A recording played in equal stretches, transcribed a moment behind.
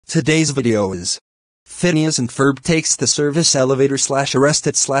Today's video is Phineas and Ferb takes the service elevator /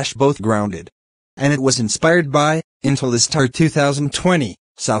 arrested / both grounded. And it was inspired by Star 2020,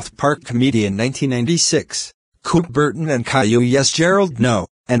 South Park comedian 1996, Coop Burton and Caillou Yes Gerald No,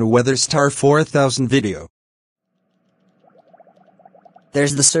 and Weather Star 4000 video.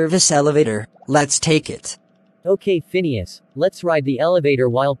 There's the service elevator, let's take it. Okay Phineas, let's ride the elevator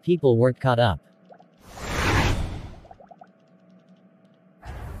while people weren't caught up.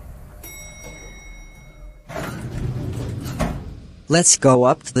 Let's go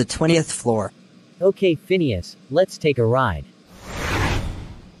up to the 20th floor. Okay Phineas, let's take a ride.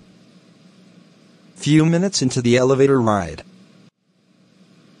 Few minutes into the elevator ride.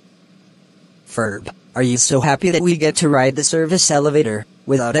 Ferb, are you so happy that we get to ride the service elevator,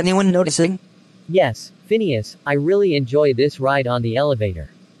 without anyone noticing? Yes, Phineas, I really enjoy this ride on the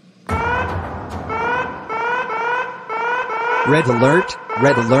elevator. Red alert,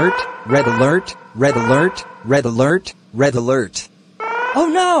 red alert, red alert, red alert, red alert, red alert. Oh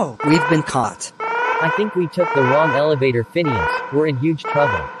no! We've been caught. I think we took the wrong elevator Phineas, we're in huge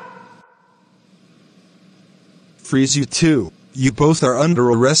trouble. Freeze you two. You both are under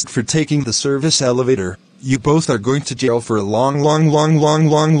arrest for taking the service elevator. You both are going to jail for a long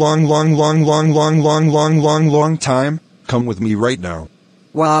time. Come with me right now.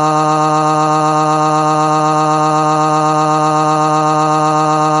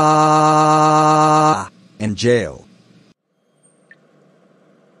 And jail.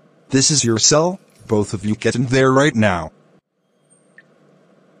 This is your cell. Both of you get in there right now.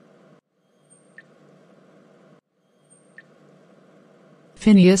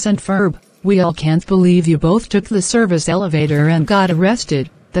 Phineas and Ferb, we all can't believe you both took the service elevator and got arrested.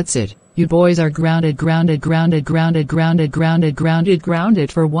 That's it. You boys are grounded for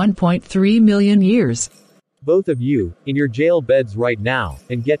 1.3 million years. Both of you, in your jail beds right now,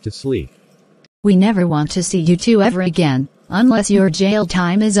 and get to sleep. We never want to see you two ever again, unless your jail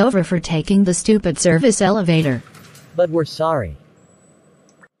time is over for taking the stupid service elevator. But we're sorry.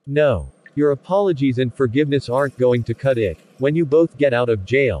 No. Your apologies and forgiveness aren't going to cut it. When you both get out of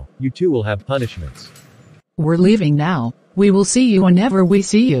jail, you two will have punishments. We're leaving now. We will see you whenever we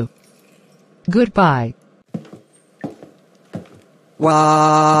see you. Goodbye.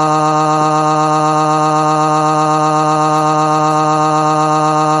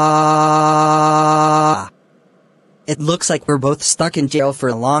 It looks like we're both stuck in jail for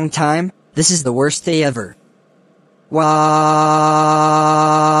a long time. This is the worst day ever.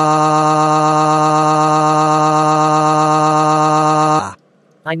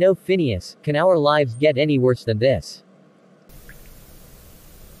 I know Phineas, can our lives get any worse than this?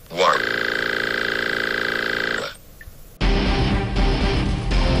 1